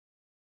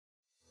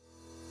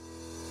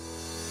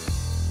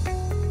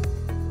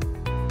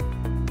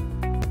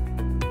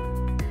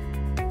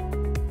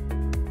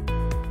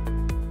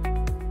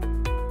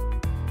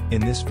In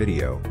this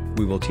video,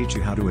 we will teach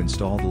you how to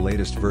install the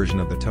latest version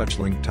of the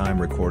TouchLink Time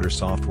Recorder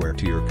software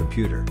to your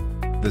computer.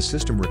 The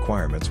system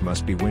requirements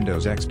must be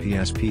Windows XP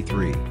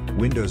SP3,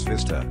 Windows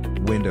Vista,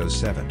 Windows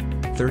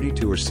 7,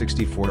 32 or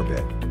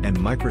 64-bit, and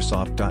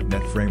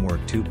Microsoft.NET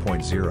Framework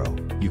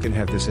 2.0. You can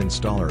have this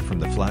installer from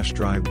the flash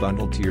drive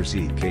bundled to your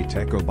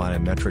ZKTeco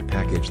biometric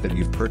package that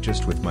you've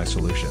purchased with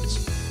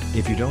MySolutions.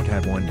 If you don't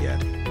have one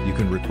yet, you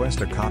can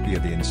request a copy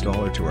of the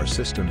installer to our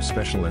system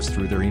specialist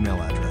through their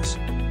email address.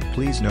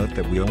 Please note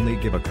that we only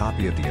give a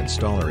copy of the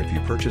installer if you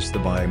purchase the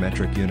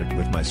biometric unit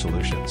with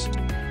MySolutions.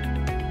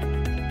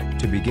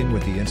 To begin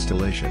with the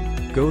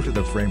installation, go to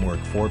the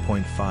Framework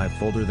 4.5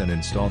 folder, then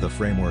install the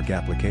Framework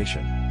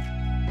application.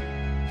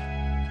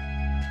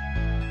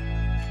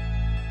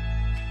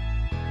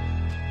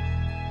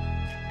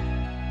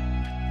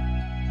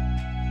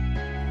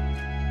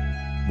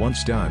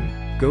 Once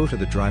done, go to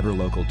the Driver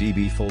Local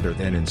DB folder,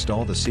 then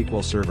install the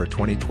SQL Server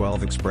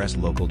 2012 Express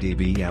Local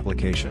DB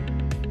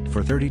application.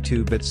 For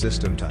 32-bit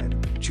system type,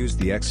 choose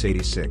the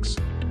x86.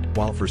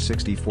 While for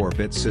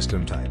 64-bit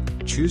system type,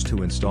 choose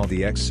to install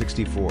the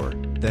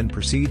x64, then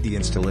proceed the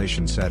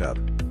installation setup.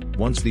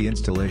 Once the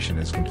installation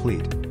is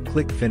complete,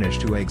 click Finish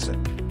to exit.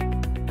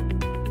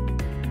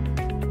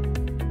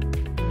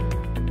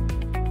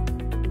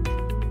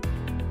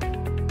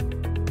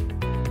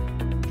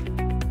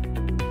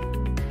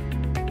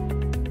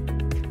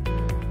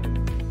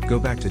 Go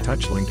back to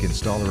TouchLink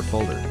Installer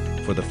folder.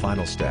 For the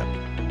final step,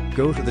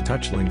 go to the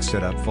TouchLink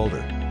Setup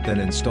folder, then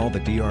install the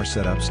DR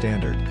Setup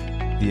Standard.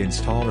 The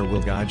installer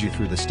will guide you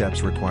through the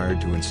steps required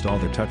to install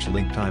the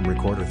TouchLink Time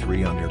Recorder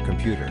 3 on your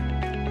computer.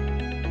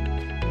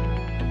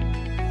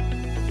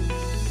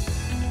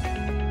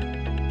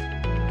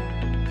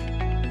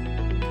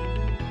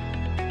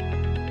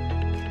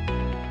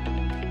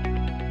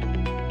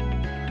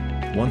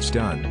 Once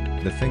done,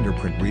 the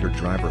fingerprint reader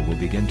driver will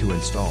begin to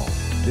install.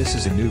 This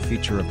is a new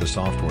feature of the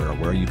software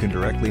where you can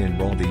directly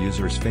enroll the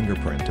user's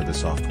fingerprint to the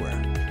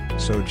software.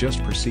 So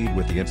just proceed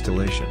with the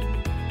installation.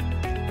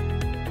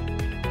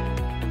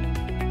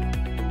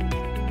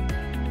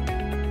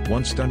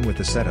 Once done with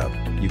the setup,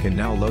 you can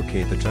now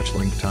locate the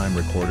TouchLink Time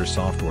Recorder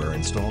software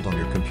installed on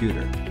your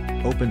computer.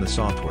 Open the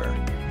software.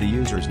 The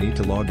users need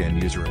to log in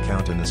user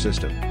account in the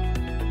system.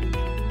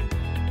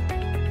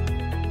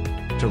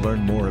 To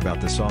learn more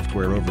about the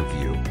software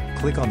overview,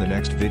 click on the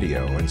next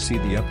video and see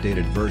the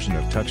updated version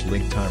of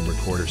TouchLink Time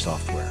Recorder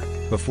software.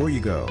 Before you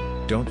go,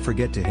 don't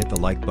forget to hit the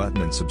like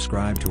button and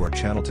subscribe to our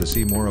channel to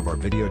see more of our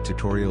video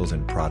tutorials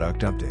and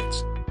product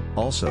updates.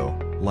 Also,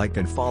 like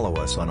and follow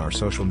us on our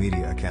social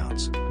media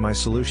accounts.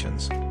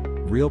 MySolutions.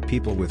 Real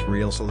people with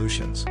real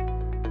solutions.